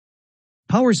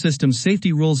Power system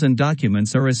safety rules and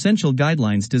documents are essential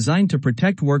guidelines designed to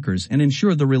protect workers and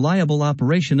ensure the reliable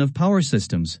operation of power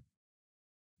systems.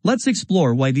 Let's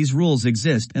explore why these rules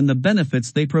exist and the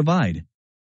benefits they provide.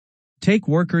 Take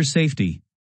worker safety.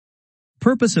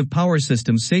 Purpose of power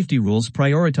system safety rules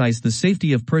prioritize the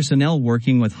safety of personnel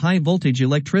working with high voltage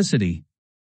electricity.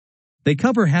 They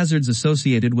cover hazards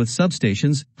associated with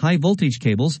substations, high voltage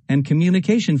cables, and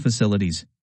communication facilities.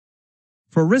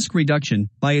 For risk reduction,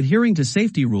 by adhering to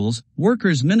safety rules,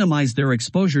 workers minimize their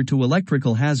exposure to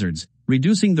electrical hazards,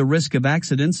 reducing the risk of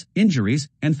accidents, injuries,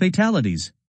 and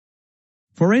fatalities.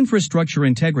 For infrastructure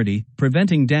integrity,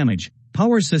 preventing damage,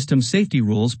 power system safety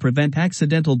rules prevent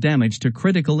accidental damage to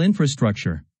critical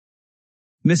infrastructure.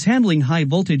 Mishandling high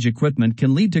voltage equipment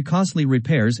can lead to costly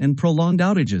repairs and prolonged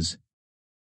outages.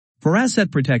 For asset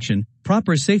protection,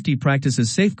 proper safety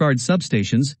practices safeguard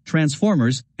substations,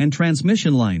 transformers, and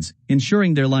transmission lines,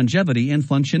 ensuring their longevity and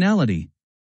functionality.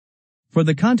 For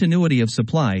the continuity of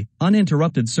supply,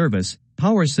 uninterrupted service,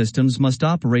 power systems must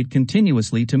operate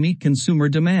continuously to meet consumer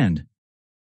demand.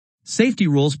 Safety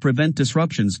rules prevent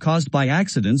disruptions caused by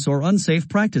accidents or unsafe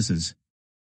practices.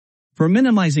 For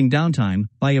minimizing downtime,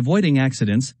 by avoiding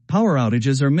accidents, power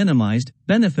outages are minimized,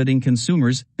 benefiting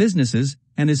consumers, businesses,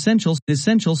 and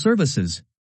essential services.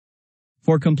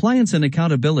 For compliance and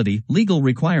accountability, legal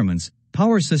requirements,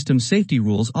 power system safety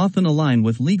rules often align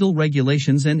with legal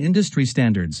regulations and industry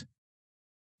standards.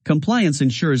 Compliance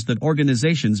ensures that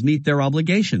organizations meet their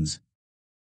obligations.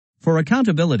 For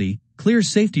accountability, clear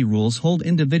safety rules hold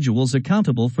individuals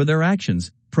accountable for their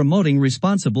actions, promoting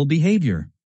responsible behavior.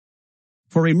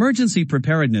 For emergency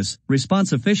preparedness,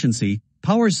 response efficiency,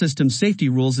 power system safety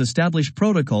rules establish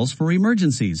protocols for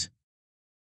emergencies.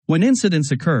 When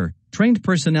incidents occur, trained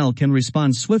personnel can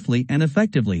respond swiftly and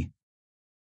effectively.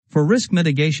 For risk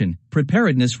mitigation,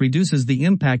 preparedness reduces the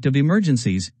impact of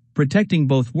emergencies, protecting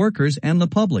both workers and the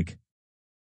public.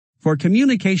 For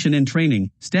communication and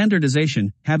training,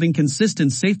 standardization, having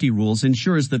consistent safety rules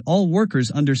ensures that all workers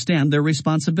understand their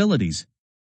responsibilities.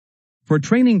 For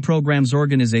training programs,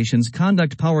 organizations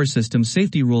conduct power system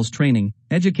safety rules training,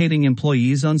 educating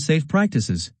employees on safe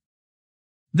practices.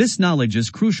 This knowledge is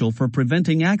crucial for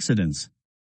preventing accidents.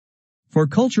 For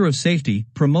culture of safety,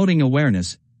 promoting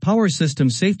awareness, power system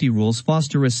safety rules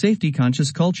foster a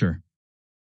safety-conscious culture.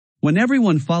 When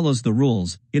everyone follows the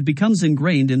rules, it becomes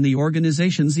ingrained in the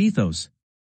organization's ethos.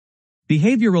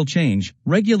 Behavioral change,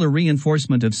 regular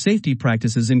reinforcement of safety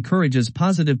practices encourages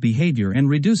positive behavior and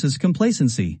reduces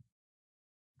complacency.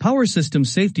 Power system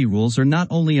safety rules are not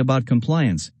only about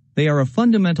compliance, they are a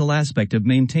fundamental aspect of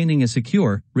maintaining a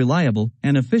secure, reliable,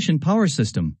 and efficient power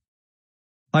system.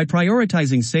 By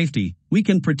prioritizing safety, we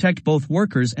can protect both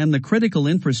workers and the critical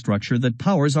infrastructure that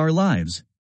powers our lives.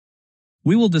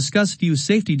 We will discuss few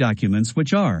safety documents,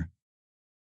 which are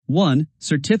 1.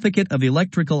 Certificate of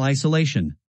Electrical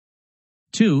Isolation.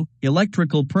 2.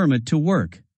 Electrical Permit to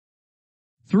Work.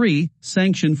 3.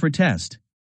 Sanction for Test.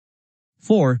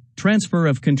 4. Transfer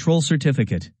of Control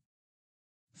Certificate.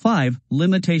 5.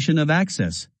 Limitation of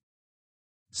Access.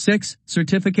 6.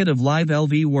 Certificate of Live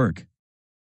LV Work.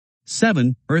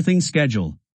 7. Earthing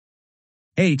Schedule.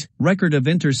 8. Record of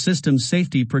Inter-System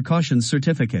Safety Precautions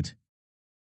Certificate.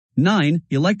 9.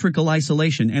 Electrical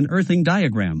Isolation and Earthing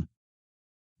Diagram.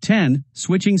 10.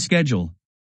 Switching Schedule.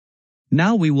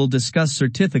 Now we will discuss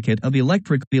Certificate of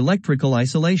Electrical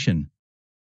Isolation.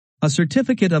 A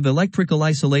certificate of electrical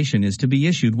isolation is to be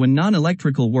issued when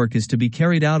non-electrical work is to be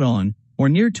carried out on, or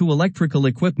near to electrical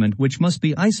equipment which must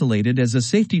be isolated as a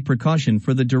safety precaution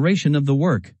for the duration of the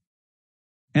work.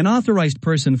 An authorized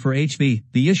person for HV,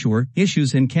 the issuer,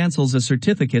 issues and cancels a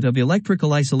certificate of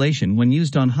electrical isolation when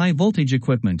used on high voltage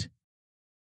equipment.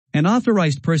 An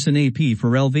authorized person AP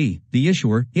for LV, the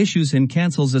issuer, issues and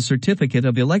cancels a certificate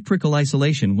of electrical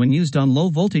isolation when used on low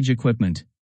voltage equipment.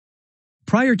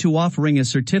 Prior to offering a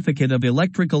certificate of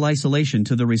electrical isolation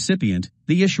to the recipient,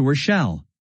 the issuer shall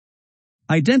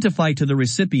identify to the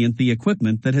recipient the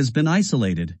equipment that has been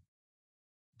isolated.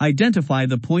 Identify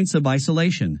the points of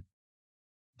isolation.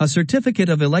 A certificate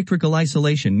of electrical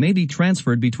isolation may be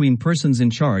transferred between persons in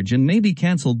charge and may be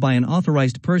cancelled by an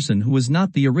authorized person who is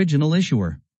not the original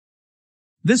issuer.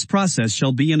 This process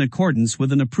shall be in accordance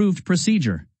with an approved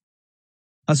procedure.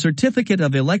 A certificate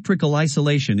of electrical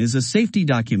isolation is a safety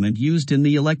document used in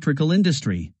the electrical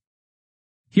industry.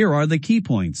 Here are the key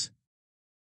points.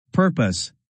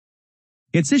 Purpose.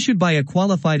 It's issued by a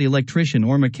qualified electrician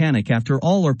or mechanic after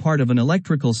all or part of an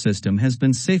electrical system has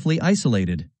been safely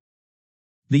isolated.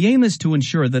 The aim is to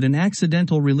ensure that an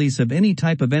accidental release of any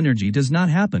type of energy does not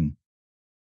happen.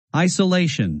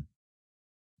 Isolation.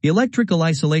 Electrical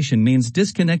isolation means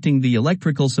disconnecting the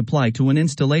electrical supply to an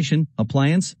installation,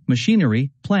 appliance, machinery,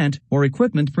 plant, or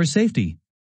equipment for safety.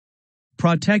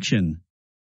 Protection.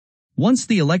 Once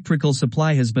the electrical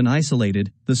supply has been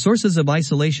isolated, the sources of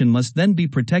isolation must then be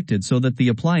protected so that the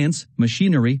appliance,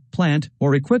 machinery, plant,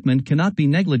 or equipment cannot be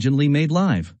negligently made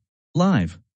live.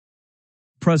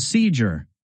 Procedure.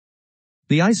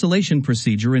 The isolation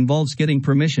procedure involves getting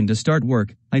permission to start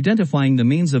work, identifying the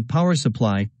means of power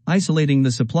supply, isolating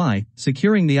the supply,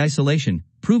 securing the isolation,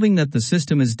 proving that the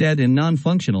system is dead and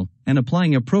non-functional, and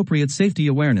applying appropriate safety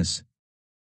awareness.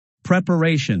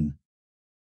 Preparation.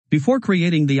 Before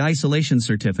creating the isolation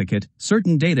certificate,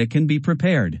 certain data can be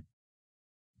prepared.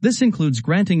 This includes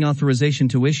granting authorization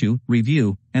to issue,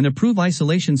 review, and approve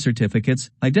isolation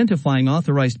certificates, identifying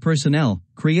authorized personnel,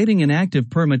 creating an active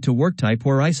permit to work type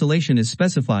where isolation is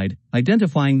specified,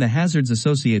 identifying the hazards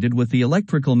associated with the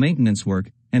electrical maintenance work,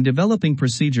 and developing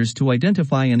procedures to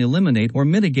identify and eliminate or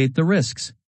mitigate the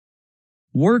risks.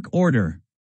 Work order.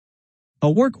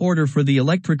 A work order for the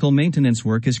electrical maintenance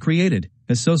work is created,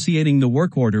 associating the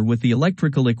work order with the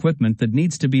electrical equipment that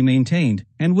needs to be maintained,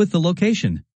 and with the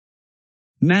location.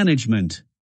 Management.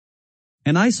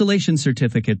 An isolation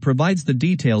certificate provides the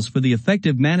details for the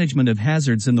effective management of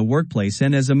hazards in the workplace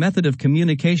and as a method of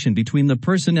communication between the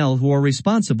personnel who are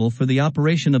responsible for the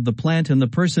operation of the plant and the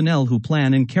personnel who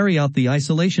plan and carry out the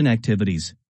isolation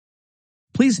activities.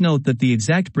 Please note that the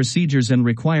exact procedures and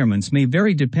requirements may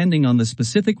vary depending on the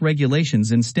specific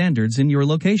regulations and standards in your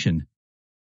location.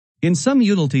 In some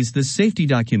utilities, this safety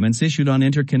documents issued on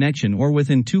interconnection or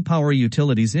within two power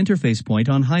utilities interface point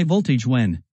on high voltage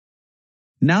when.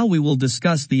 Now we will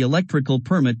discuss the electrical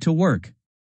permit to work.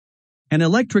 An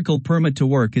electrical permit to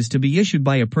work is to be issued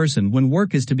by a person when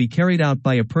work is to be carried out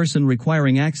by a person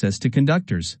requiring access to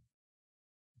conductors.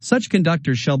 Such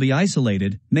conductors shall be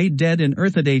isolated, made dead and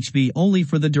earthed HV only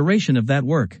for the duration of that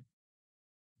work.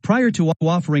 Prior to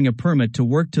offering a permit to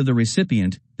work to the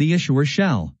recipient, the issuer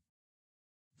shall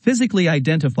physically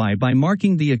identify by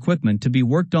marking the equipment to be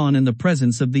worked on in the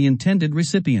presence of the intended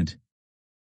recipient.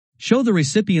 Show the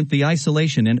recipient the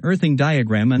isolation and earthing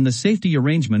diagram and the safety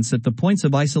arrangements at the points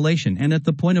of isolation and at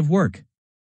the point of work.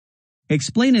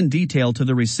 Explain in detail to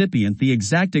the recipient the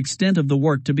exact extent of the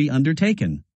work to be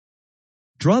undertaken.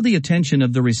 Draw the attention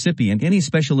of the recipient any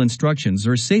special instructions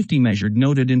or safety measure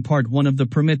noted in Part 1 of the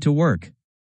permit to work.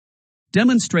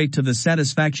 Demonstrate to the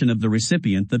satisfaction of the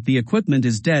recipient that the equipment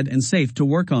is dead and safe to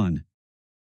work on.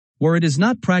 Where it is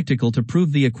not practical to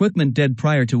prove the equipment dead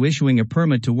prior to issuing a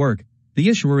permit to work, the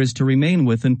issuer is to remain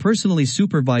with and personally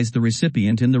supervise the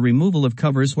recipient in the removal of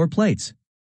covers or plates.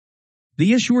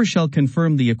 The issuer shall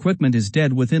confirm the equipment is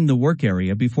dead within the work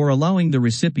area before allowing the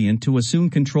recipient to assume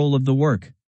control of the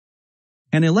work.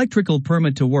 An electrical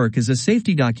permit to work is a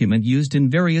safety document used in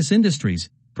various industries,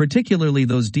 particularly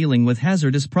those dealing with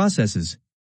hazardous processes.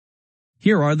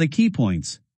 Here are the key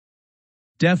points.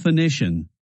 Definition.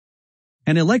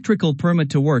 An electrical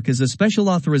permit to work is a special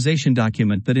authorization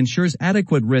document that ensures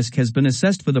adequate risk has been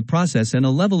assessed for the process and a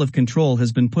level of control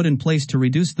has been put in place to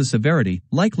reduce the severity,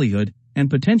 likelihood, and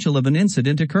potential of an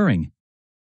incident occurring.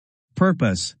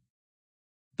 Purpose.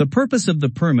 The purpose of the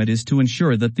permit is to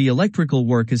ensure that the electrical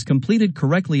work is completed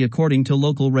correctly according to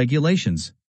local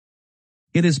regulations.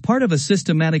 It is part of a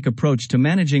systematic approach to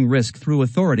managing risk through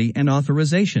authority and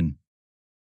authorization.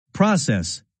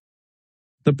 Process.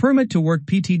 The permit to work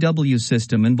PTW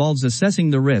system involves assessing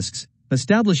the risks,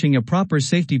 establishing a proper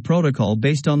safety protocol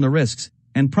based on the risks,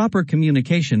 and proper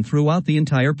communication throughout the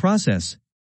entire process.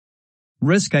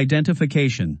 Risk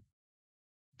identification.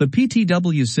 The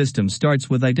PTW system starts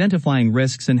with identifying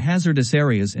risks and hazardous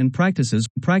areas and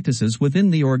practices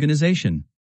within the organization.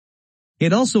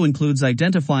 It also includes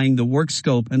identifying the work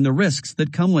scope and the risks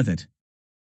that come with it.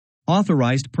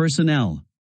 Authorized personnel.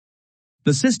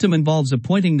 The system involves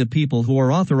appointing the people who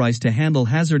are authorized to handle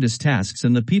hazardous tasks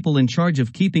and the people in charge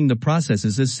of keeping the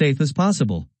processes as safe as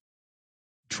possible.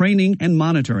 Training and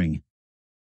monitoring.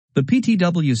 The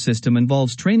PTW system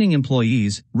involves training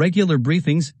employees, regular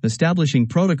briefings, establishing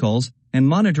protocols, and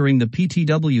monitoring the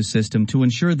PTW system to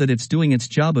ensure that it's doing its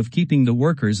job of keeping the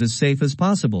workers as safe as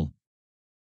possible.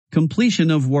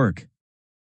 Completion of work.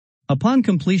 Upon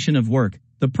completion of work,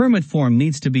 the permit form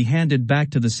needs to be handed back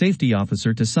to the safety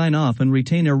officer to sign off and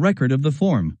retain a record of the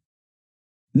form.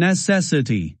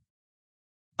 Necessity.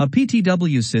 A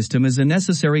PTW system is a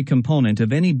necessary component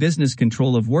of any business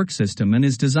control of work system and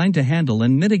is designed to handle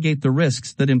and mitigate the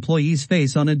risks that employees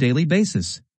face on a daily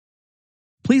basis.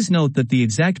 Please note that the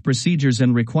exact procedures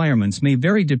and requirements may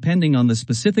vary depending on the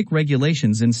specific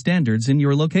regulations and standards in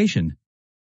your location.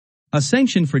 A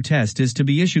sanction for test is to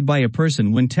be issued by a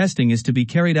person when testing is to be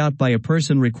carried out by a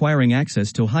person requiring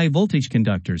access to high-voltage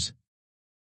conductors.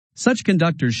 Such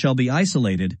conductors shall be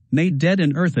isolated, made dead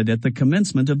and earthed at the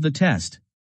commencement of the test.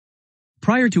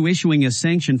 Prior to issuing a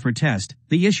sanction for test,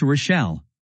 the issuer shall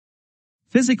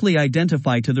physically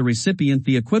identify to the recipient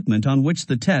the equipment on which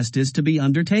the test is to be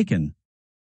undertaken.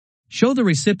 Show the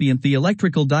recipient the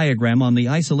electrical diagram on the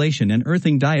isolation and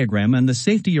earthing diagram and the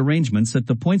safety arrangements at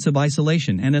the points of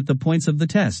isolation and at the points of the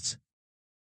tests.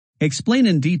 Explain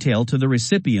in detail to the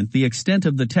recipient the extent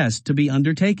of the test to be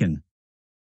undertaken.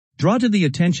 Draw to the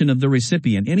attention of the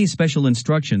recipient any special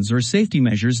instructions or safety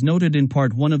measures noted in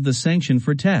Part 1 of the sanction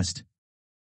for test.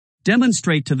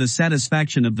 Demonstrate to the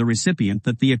satisfaction of the recipient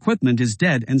that the equipment is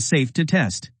dead and safe to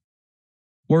test.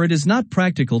 Where it is not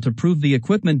practical to prove the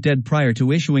equipment dead prior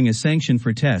to issuing a sanction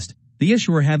for test, the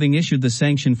issuer having issued the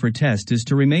sanction for test is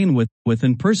to remain with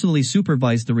and personally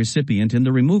supervise the recipient in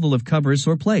the removal of covers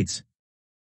or plates.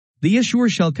 The issuer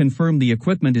shall confirm the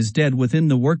equipment is dead within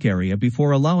the work area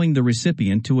before allowing the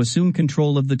recipient to assume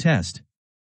control of the test.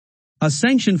 A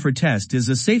sanction for test is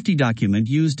a safety document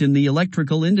used in the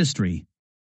electrical industry.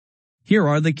 Here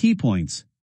are the key points.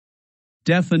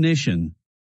 Definition.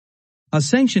 A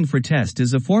sanction for test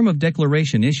is a form of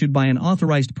declaration issued by an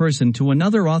authorized person to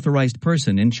another authorized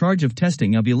person in charge of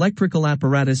testing of electrical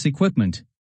apparatus equipment.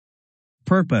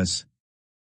 Purpose.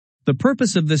 The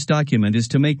purpose of this document is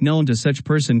to make known to such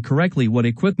person correctly what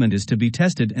equipment is to be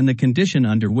tested and the condition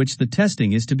under which the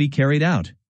testing is to be carried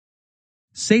out.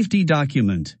 Safety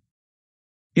document.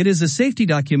 It is a safety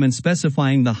document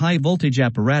specifying the high-voltage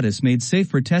apparatus made safe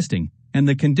for testing, and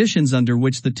the conditions under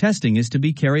which the testing is to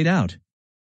be carried out.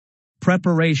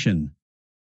 Preparation.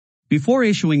 Before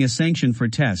issuing a sanction for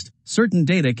test, certain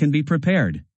data can be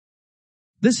prepared.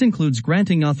 This includes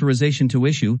granting authorization to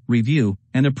issue, review,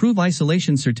 and approve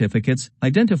isolation certificates,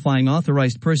 identifying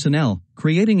authorized personnel,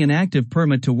 creating an active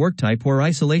permit to work type where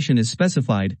isolation is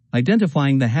specified,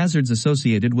 identifying the hazards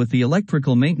associated with the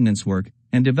electrical maintenance work,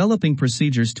 and developing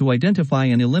procedures to identify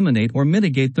and eliminate or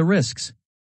mitigate the risks.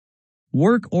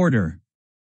 Work order.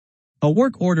 A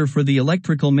work order for the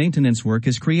electrical maintenance work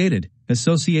is created,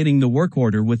 associating the work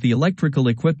order with the electrical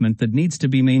equipment that needs to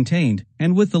be maintained,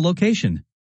 and with the location.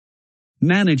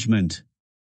 Management.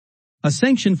 A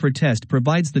sanction for test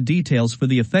provides the details for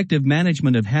the effective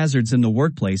management of hazards in the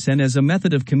workplace and as a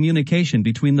method of communication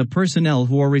between the personnel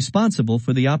who are responsible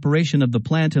for the operation of the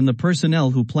plant and the personnel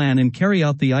who plan and carry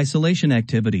out the isolation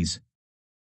activities.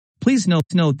 Please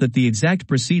note that the exact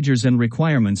procedures and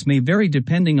requirements may vary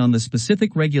depending on the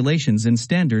specific regulations and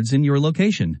standards in your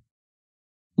location.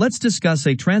 Let's discuss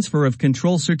a transfer of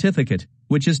control certificate,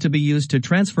 which is to be used to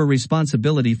transfer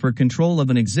responsibility for control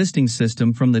of an existing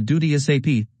system from the duty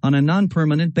SAP on a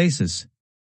non-permanent basis.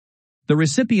 The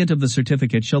recipient of the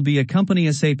certificate shall be a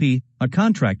company SAP, a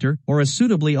contractor, or a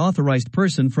suitably authorized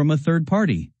person from a third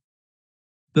party.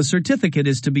 The certificate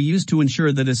is to be used to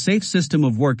ensure that a safe system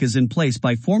of work is in place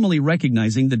by formally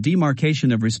recognizing the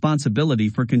demarcation of responsibility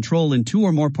for control in two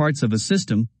or more parts of a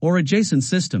system, or adjacent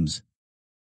systems.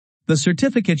 The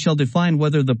certificate shall define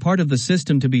whether the part of the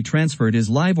system to be transferred is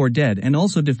live or dead and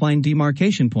also define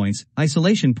demarcation points,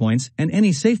 isolation points, and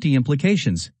any safety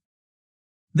implications.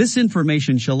 This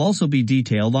information shall also be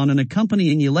detailed on an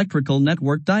accompanying electrical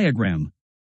network diagram.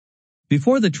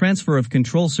 Before the transfer of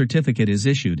control certificate is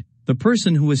issued, the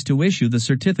person who is to issue the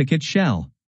certificate shall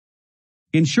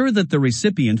ensure that the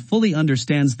recipient fully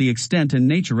understands the extent and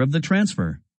nature of the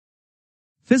transfer.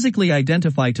 Physically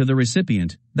identify to the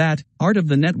recipient that part of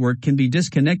the network can be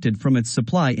disconnected from its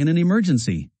supply in an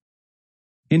emergency.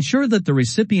 Ensure that the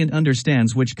recipient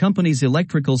understands which company's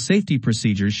electrical safety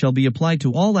procedures shall be applied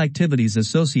to all activities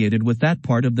associated with that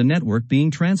part of the network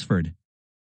being transferred.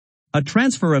 A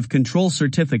transfer of control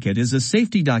certificate is a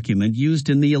safety document used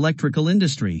in the electrical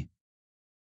industry.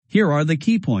 Here are the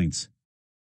key points.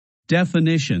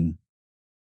 Definition.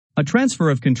 A transfer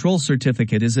of control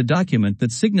certificate is a document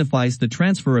that signifies the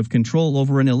transfer of control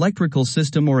over an electrical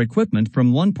system or equipment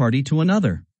from one party to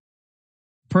another.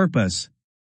 Purpose.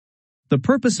 The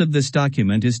purpose of this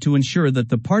document is to ensure that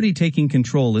the party taking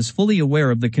control is fully aware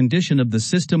of the condition of the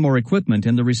system or equipment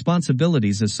and the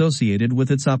responsibilities associated with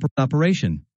its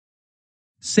operation.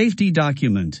 Safety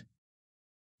document.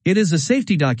 It is a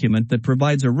safety document that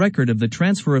provides a record of the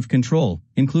transfer of control,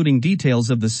 including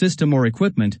details of the system or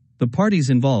equipment, the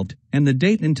parties involved, and the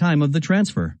date and time of the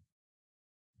transfer.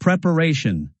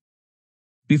 Preparation.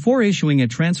 Before issuing a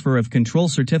transfer of control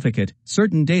certificate,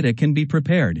 certain data can be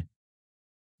prepared.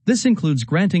 This includes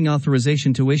granting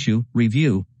authorization to issue,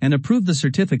 review, and approve the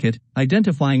certificate,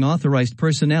 identifying authorized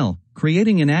personnel,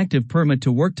 creating an active permit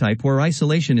to work type where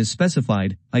isolation is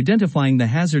specified, identifying the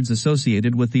hazards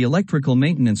associated with the electrical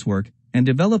maintenance work, and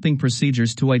developing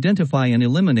procedures to identify and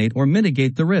eliminate or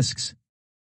mitigate the risks.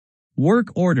 Work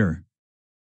order.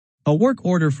 A work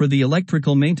order for the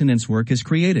electrical maintenance work is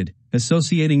created,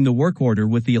 associating the work order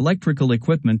with the electrical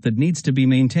equipment that needs to be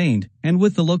maintained, and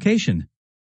with the location.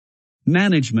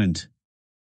 Management.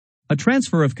 A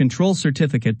transfer of control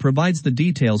certificate provides the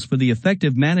details for the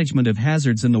effective management of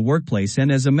hazards in the workplace and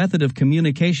as a method of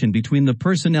communication between the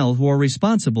personnel who are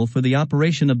responsible for the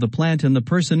operation of the plant and the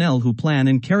personnel who plan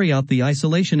and carry out the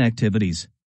isolation activities.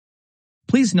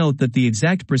 Please note that the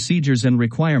exact procedures and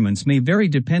requirements may vary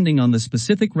depending on the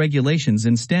specific regulations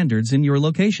and standards in your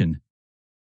location.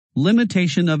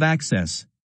 Limitation of access.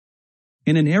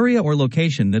 In an area or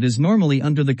location that is normally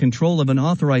under the control of an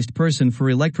authorized person for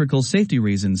electrical safety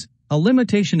reasons, a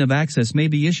limitation of access may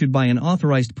be issued by an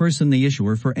authorized person, the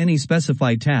issuer, for any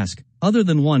specified task, other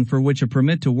than one for which a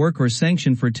permit to work or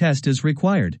sanction for test is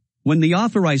required, when the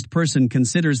authorized person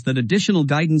considers that additional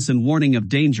guidance and warning of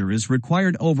danger is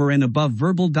required over and above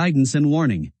verbal guidance and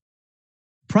warning.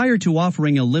 Prior to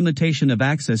offering a limitation of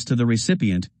access to the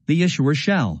recipient, the issuer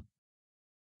shall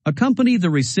accompany the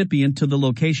recipient to the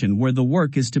location where the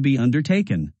work is to be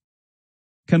undertaken.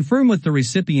 Confirm with the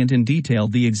recipient in detail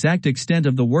the exact extent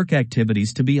of the work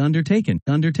activities to be undertaken,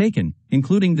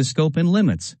 including the scope and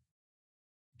limits.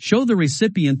 Show the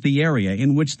recipient the area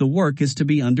in which the work is to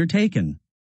be undertaken.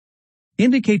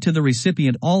 Indicate to the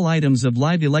recipient all items of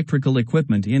live electrical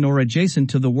equipment in or adjacent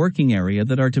to the working area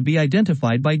that are to be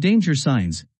identified by danger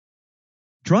signs.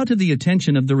 Draw to the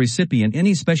attention of the recipient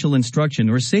any special instruction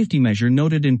or safety measure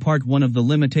noted in Part 1 of the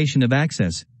limitation of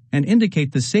access, and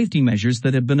indicate the safety measures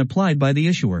that have been applied by the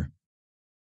issuer.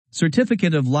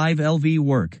 Certificate of Live LV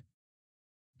Work.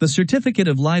 The Certificate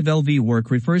of Live LV Work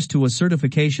refers to a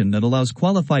certification that allows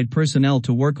qualified personnel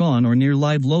to work on or near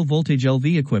live low-voltage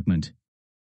LV equipment.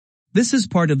 This is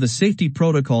part of the safety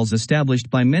protocols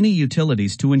established by many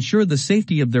utilities to ensure the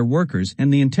safety of their workers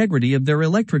and the integrity of their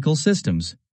electrical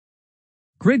systems.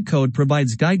 Grid Code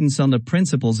provides guidance on the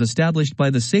principles established by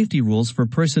the safety rules for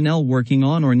personnel working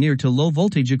on or near to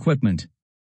low-voltage equipment.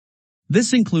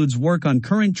 This includes work on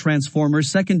current transformer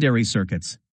secondary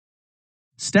circuits.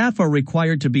 Staff are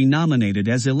required to be nominated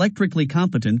as electrically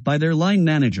competent by their line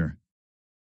manager.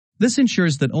 This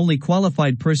ensures that only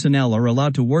qualified personnel are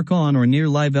allowed to work on or near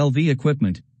live LV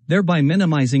equipment, thereby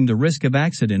minimizing the risk of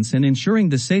accidents and ensuring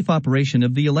the safe operation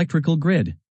of the electrical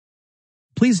grid.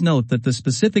 Please note that the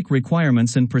specific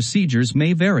requirements and procedures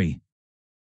may vary.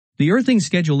 The earthing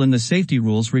schedule in the safety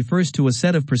rules refers to a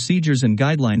set of procedures and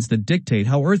guidelines that dictate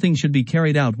how earthing should be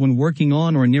carried out when working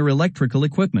on or near electrical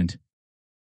equipment.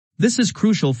 This is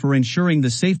crucial for ensuring the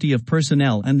safety of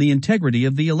personnel and the integrity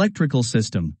of the electrical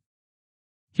system.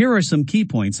 Here are some key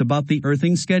points about the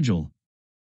earthing schedule.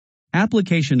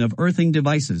 Application of earthing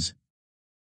devices.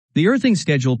 The earthing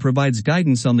schedule provides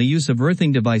guidance on the use of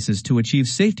earthing devices to achieve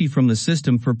safety from the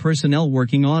system for personnel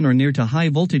working on or near to high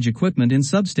voltage equipment in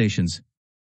substations.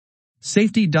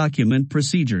 Safety document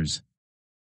procedures.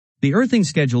 The earthing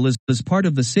schedule is part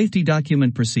of the safety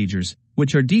document procedures,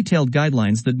 which are detailed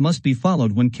guidelines that must be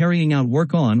followed when carrying out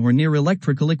work on or near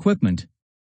electrical equipment.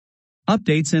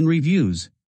 Updates and reviews.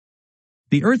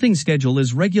 The earthing schedule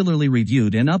is regularly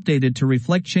reviewed and updated to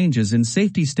reflect changes in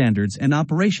safety standards and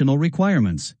operational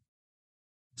requirements.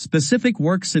 Specific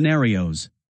work scenarios.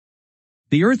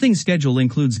 The earthing schedule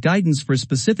includes guidance for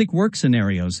specific work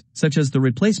scenarios, such as the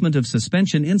replacement of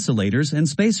suspension insulators and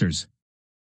spacers.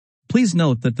 Please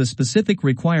note that the specific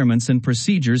requirements and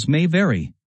procedures may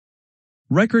vary.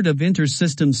 Record of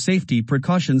Inter-System Safety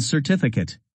Precautions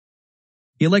Certificate.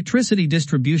 Electricity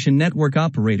distribution network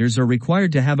operators are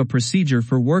required to have a procedure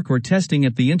for work or testing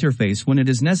at the interface when it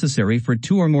is necessary for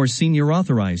two or more senior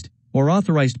authorized or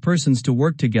authorized persons to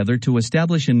work together to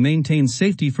establish and maintain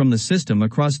safety from the system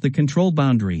across the control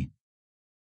boundary.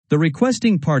 The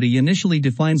requesting party initially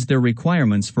defines their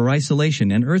requirements for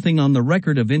isolation and earthing on the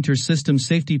Record of Inter-System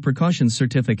Safety Precautions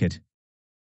Certificate.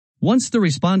 Once the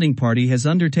responding party has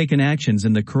undertaken actions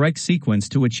in the correct sequence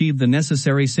to achieve the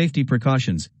necessary safety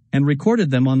precautions, and recorded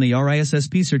them on the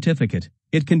RISSP certificate,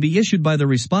 it can be issued by the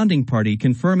responding party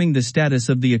confirming the status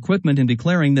of the equipment and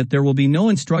declaring that there will be no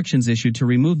instructions issued to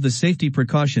remove the safety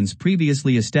precautions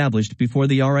previously established before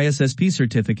the RISSP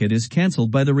certificate is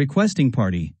cancelled by the requesting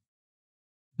party.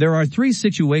 There are 3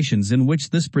 situations in which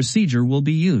this procedure will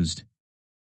be used.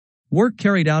 Work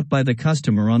carried out by the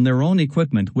customer on their own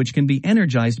equipment which can be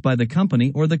energized by the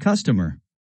company or the customer.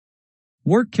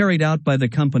 Work carried out by the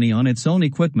company on its own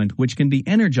equipment which can be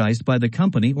energized by the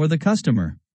company or the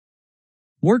customer.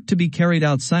 Work to be carried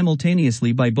out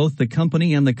simultaneously by both the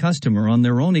company and the customer on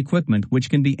their own equipment, which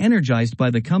can be energized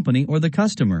by the company or the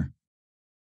customer.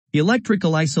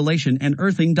 Electrical isolation and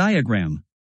earthing diagram.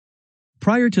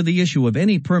 Prior to the issue of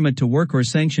any permit to work or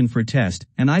sanction for test,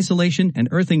 an isolation and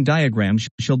earthing diagram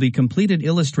shall be completed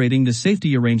illustrating the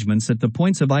safety arrangements at the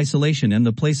points of isolation and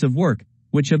the place of work,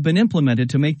 which have been implemented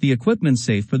to make the equipment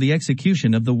safe for the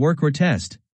execution of the work or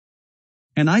test.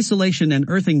 An isolation and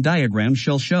earthing diagram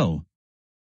shall show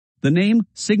the name,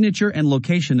 signature and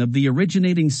location of the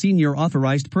originating senior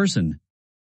authorized person.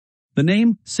 The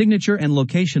name, signature and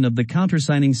location of the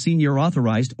countersigning senior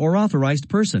authorized or authorized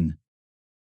person.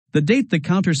 The date the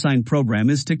countersign program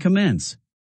is to commence.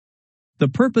 The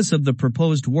purpose of the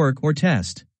proposed work or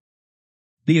test.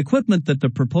 The equipment that the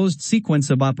proposed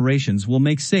sequence of operations will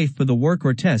make safe for the work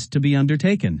or test to be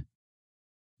undertaken.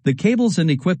 The cables and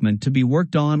equipment to be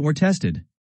worked on or tested.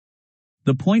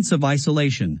 The points of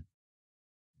isolation.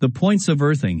 The points of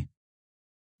earthing.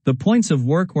 The points of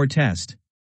work or test.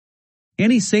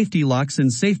 Any safety locks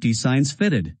and safety signs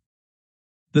fitted.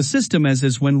 The system as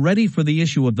is when ready for the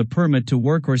issue of the permit to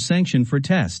work or sanction for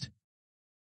test.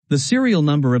 The serial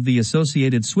number of the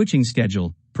associated switching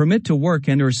schedule, permit to work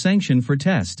and or sanction for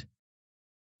test.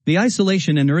 The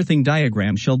isolation and earthing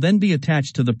diagram shall then be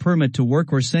attached to the permit to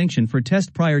work or sanction for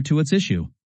test prior to its issue.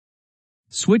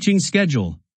 Switching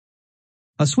schedule.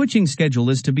 A switching schedule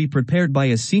is to be prepared by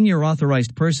a senior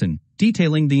authorized person,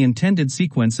 detailing the intended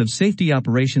sequence of safety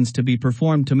operations to be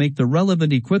performed to make the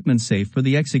relevant equipment safe for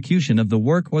the execution of the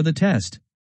work or the test.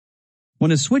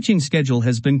 When a switching schedule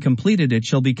has been completed, it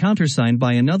shall be countersigned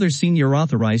by another senior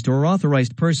authorized or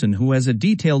authorized person who has a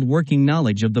detailed working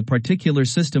knowledge of the particular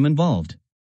system involved.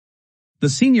 The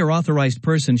senior authorized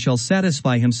person shall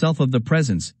satisfy himself of the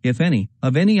presence, if any,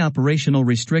 of any operational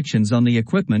restrictions on the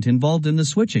equipment involved in the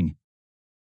switching.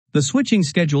 The switching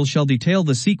schedule shall detail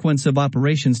the sequence of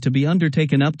operations to be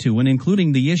undertaken up to and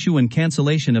including the issue and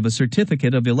cancellation of a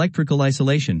certificate of electrical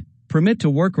isolation, permit to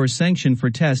work or sanction for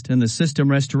test and the system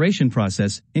restoration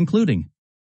process, including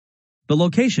the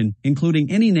location, including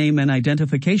any name and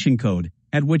identification code,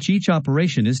 at which each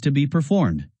operation is to be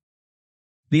performed.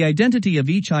 The identity of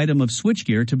each item of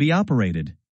switchgear to be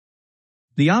operated.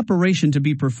 The operation to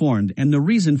be performed and the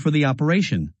reason for the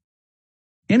operation.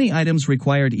 Any items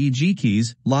required, e.g.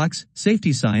 keys, locks,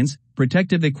 safety signs,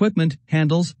 protective equipment,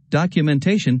 handles,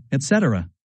 documentation, etc.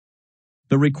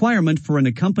 The requirement for an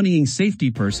accompanying safety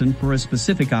person for a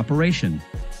specific operation.